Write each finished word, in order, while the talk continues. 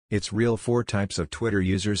It's real 4 types of Twitter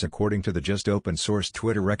users according to the just open source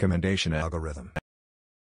Twitter recommendation algorithm.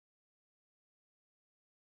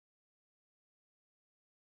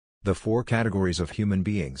 The 4 categories of human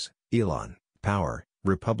beings: Elon, Power,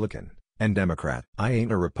 Republican, and Democrat. I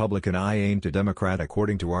ain't a Republican, I ain't a Democrat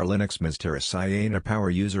according to our Linux Misteris. I ain't a Power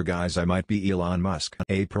user, guys, I might be Elon Musk.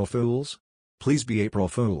 April Fools? Please be April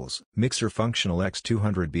Fools. Mixer Functional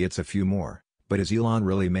X200B, it's a few more, but is Elon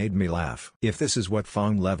really made me laugh? If this is what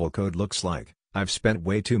Fong level code looks like, I've spent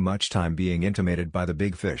way too much time being intimated by the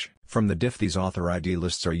big fish. From the diff, these author ID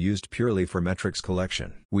lists are used purely for metrics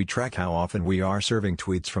collection. We track how often we are serving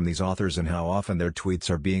tweets from these authors and how often their tweets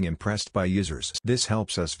are being impressed by users. This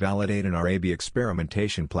helps us validate in our A/B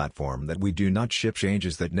experimentation platform that we do not ship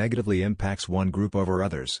changes that negatively impacts one group over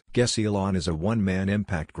others. Guess Elon is a one-man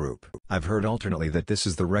impact group. I've heard alternately that this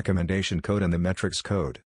is the recommendation code and the metrics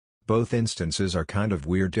code. Both instances are kind of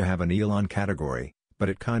weird to have an Elon category, but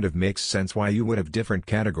it kind of makes sense why you would have different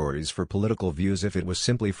categories for political views if it was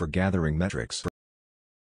simply for gathering metrics.